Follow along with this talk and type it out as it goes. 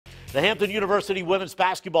The Hampton University women's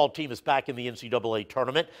basketball team is back in the NCAA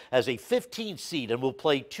tournament as a 15 seed and will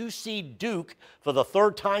play 2-seed Duke for the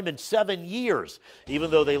third time in 7 years. Even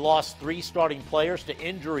though they lost 3 starting players to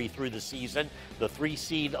injury through the season, the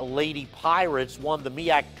 3-seed Lady Pirates won the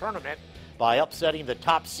MEAC tournament by upsetting the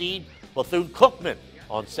top seed Bethune-Cookman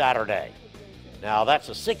on Saturday. Now that's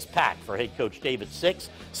a 6-pack for head coach David Six.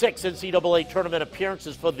 6 NCAA tournament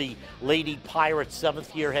appearances for the Lady Pirates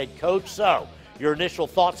 7th-year head coach. So, your initial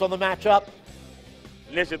thoughts on the matchup?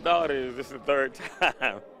 Initial thought is this is the third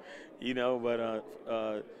time, but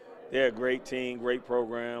they're a great team, great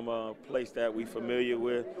program, place that we're familiar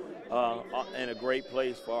with, and a great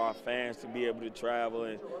place for our fans to be able to travel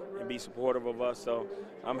and be supportive of us. So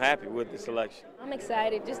I'm happy with the selection. I'm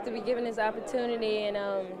excited just to be given this opportunity and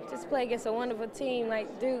just play against a wonderful team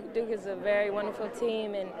like Duke. Duke is a very wonderful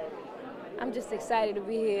team, and I'm just excited to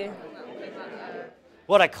be here.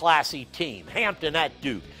 What a classy team. Hampton at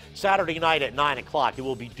Duke. Saturday night at 9 o'clock. It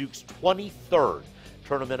will be Duke's 23rd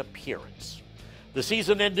tournament appearance. The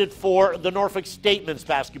season ended for the Norfolk State men's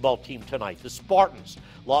basketball team tonight. The Spartans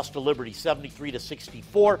lost to Liberty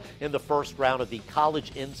 73-64 in the first round of the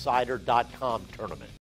CollegeInsider.com tournament.